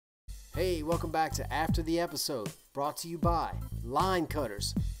Hey, welcome back to After the Episode, brought to you by Line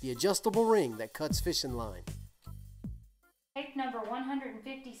Cutters, the adjustable ring that cuts fishing line. Take number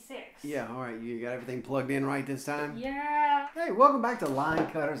 156. Yeah, all right, you got everything plugged in right this time? Yeah. Hey, welcome back to Line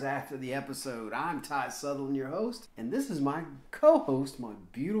Cutters After the Episode. I'm Ty Sutherland, your host, and this is my co-host, my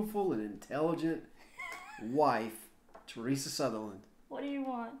beautiful and intelligent wife, Theresa Sutherland. What do you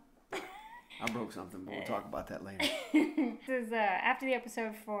want? I broke something, but we'll talk about that later. This is after the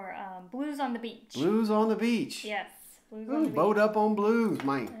episode for Blues on the Beach. Blues on the Beach. Yes. Blues on the Beach. Boat up on blues,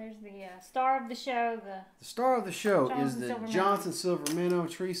 man. There's the star of the show. The star of the show is Johnson the Silver Johnson Silver Minnow.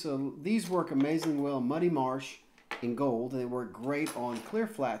 Teresa, these work amazingly well in muddy marsh in gold. They work great on clear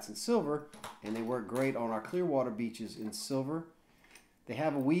flats in silver, and they work great on our clear water beaches in silver. They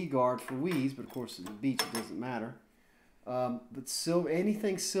have a weed guard for weeds, but of course at the beach it doesn't matter. But silver,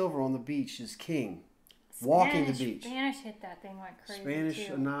 anything silver on the beach is king. Walking the beach. Spanish hit that thing like crazy. Spanish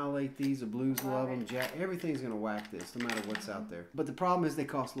too. annihilate these. The blues love them. Everything's going to whack this, no matter what's out there. But the problem is they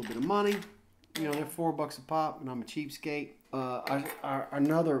cost a little bit of money. You know, they're $4 a pop, and I'm a cheapskate.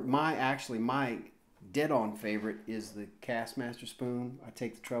 My dead-on favorite is the Castmaster spoon. I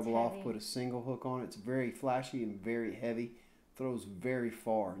take the treble off, put a single hook on it. It's very flashy and very heavy. Throws very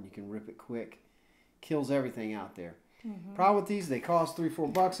far, and you can rip it quick. Kills everything out there. Problem with these, they cost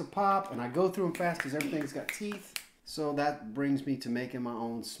 $3-4 a pop, and I go through them fast because everything's got teeth. So that brings me to making my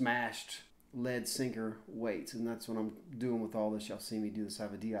own smashed lead sinker weights, and that's what I'm doing with all this. Y'all see me do this. I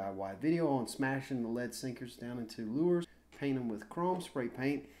have a DIY video on smashing the lead sinkers down into lures, paint them with chrome spray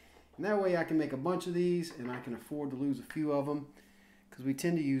paint, and that way I can make a bunch of these, and I can afford to lose a few of them because we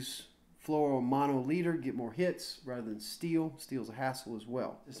tend to use fluoro mono leader, get more hits rather than steel. Steel's a hassle as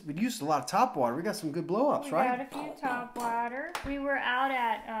well. We used a lot of top water. We got some good blow-ups, right? We got a few top water. We were out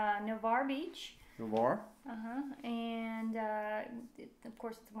at Navarre Beach. Navarre? And of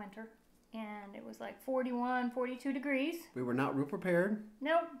course it's winter. And it was like 41, 42 degrees. We were not real prepared.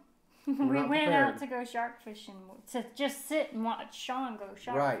 Nope. We went out to go shark fishing, to just sit and watch Sean go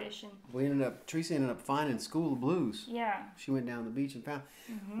shark fishing. Teresa ended up finding School of Blues. Yeah. She went down the beach and found.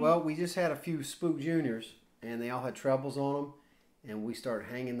 Well, we just had a few Spook Juniors, and they all had trebles on them, and we started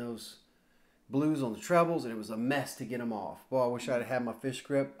hanging those blues on the trebles, and it was a mess to get them off. Well, I wish I'd had my fish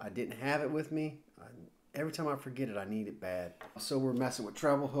grip. I didn't have it with me. Every time I forget it, I need it bad. So we're messing with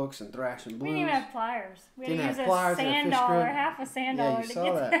treble hooks and thrashing blues. We didn't even have pliers. We didn't had to have use pliers a sand dollar, half a sand dollar to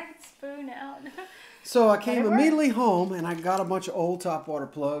get that spoon out. So I came immediately home, and I got a bunch of old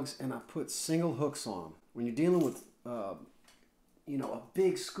topwater plugs, and I put single hooks on them. When you're dealing with, you know, a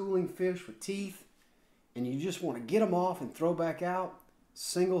big schooling fish with teeth, and you just want to get them off and throw back out,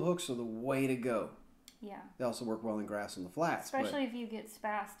 single hooks are the way to go. Yeah. They also work well in grass on the flats. Especially if you get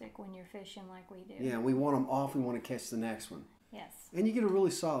spastic when you're fishing like we do. Yeah, we want them off. We want to catch the next one. Yes. And you get a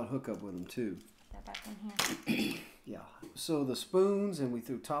really solid hookup with them, too. That back in here. Yeah. So the spoons, and we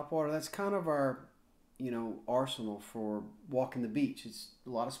threw topwater. That's kind of our, you know, arsenal for walking the beach. It's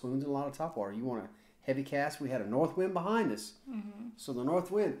a lot of spoons and a lot of topwater. You want a heavy cast. We had a north wind behind us. So the north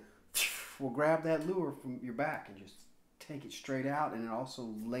wind will grab that lure from your back and just take it straight out, and it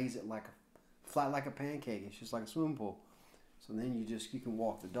also lays it like flat like a pancake. It's just like a swimming pool. So then you can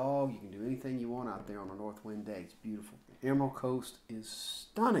walk the dog. You can do anything you want out there on a north wind day. It's beautiful. Emerald Coast is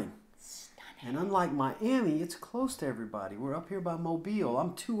stunning. And unlike Miami, it's close to everybody. We're up here by Mobile.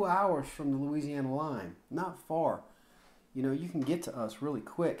 I'm 2 hours from the Louisiana line. Not far. You know, you can get to us really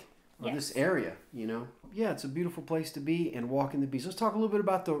quick. Or this area, you know. Yeah, it's a beautiful place to be and walking the beach. Let's talk a little bit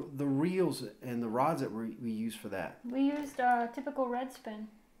about the reels and the rods that we use for that. We used typical red spin.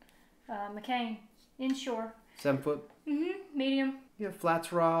 McCain, inshore. 7 foot? Medium. Yeah,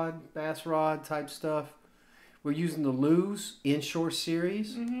 flats rod, bass rod type stuff. We're using the Lew's Inshore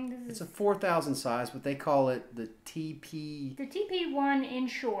series. It's a 4,000 size, but they call it the TP. The TP1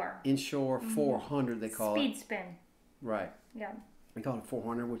 inshore. Inshore 400, they call it. Speed spin. Right. Yeah. We call it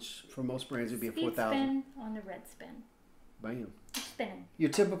 400, which for most brands would be a Speed 4,000. spin on the red spin. Bam. Spinning. Your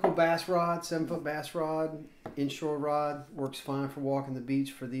typical bass rod, 7 foot bass rod, inshore rod, works fine for walking the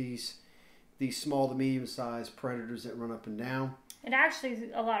beach for these small to medium sized predators that run up and down. It actually is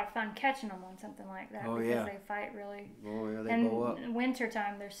a lot of fun catching them on something like that because they fight really. Oh yeah, they blow up. In winter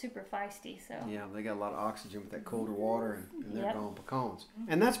time, they're super feisty. So yeah, they got a lot of oxygen with that colder water, and they're gone pecans.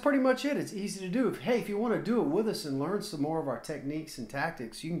 And that's pretty much it. It's easy to do. If you want to do it with us and learn some more of our techniques and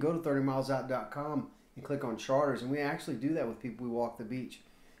tactics, you can go to 30milesout.com and click on charters, and we actually do that with people we walk the beach.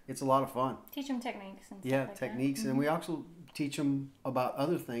 It's a lot of fun. Teach them techniques and stuff like techniques, and we also teach them about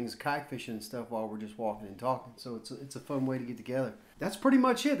other things, kayak fishing and stuff, while we're just walking and talking. So it's a fun way to get together. That's pretty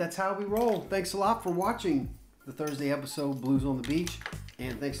much it. That's how we roll. Thanks a lot for watching the Thursday episode, Blues on the Beach.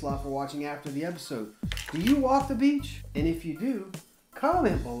 And thanks a lot for watching after the episode. Do you walk the beach? And if you do,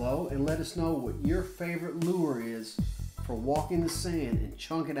 comment below and let us know what your favorite lure is for walking the sand and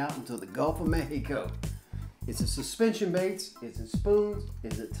chunking out into the Gulf of Mexico. Is it suspension baits? Is it spoons?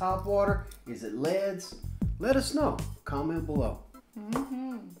 Is it topwater? Is it leads? Let us know. Comment below.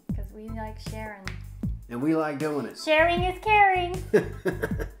 Because we like sharing. And we like doing it. Sharing is caring.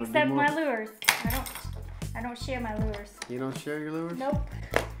 Except my lures. I don't share my lures. You don't share your lures? Nope.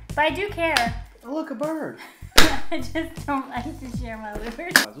 But I do care. Oh, look, a bird. I just don't like to share my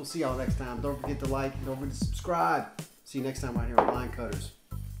lures. We'll see y'all next time. Don't forget to like. Don't forget to subscribe. See you next time right here on Line Cutters.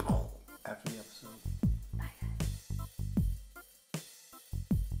 After the episode.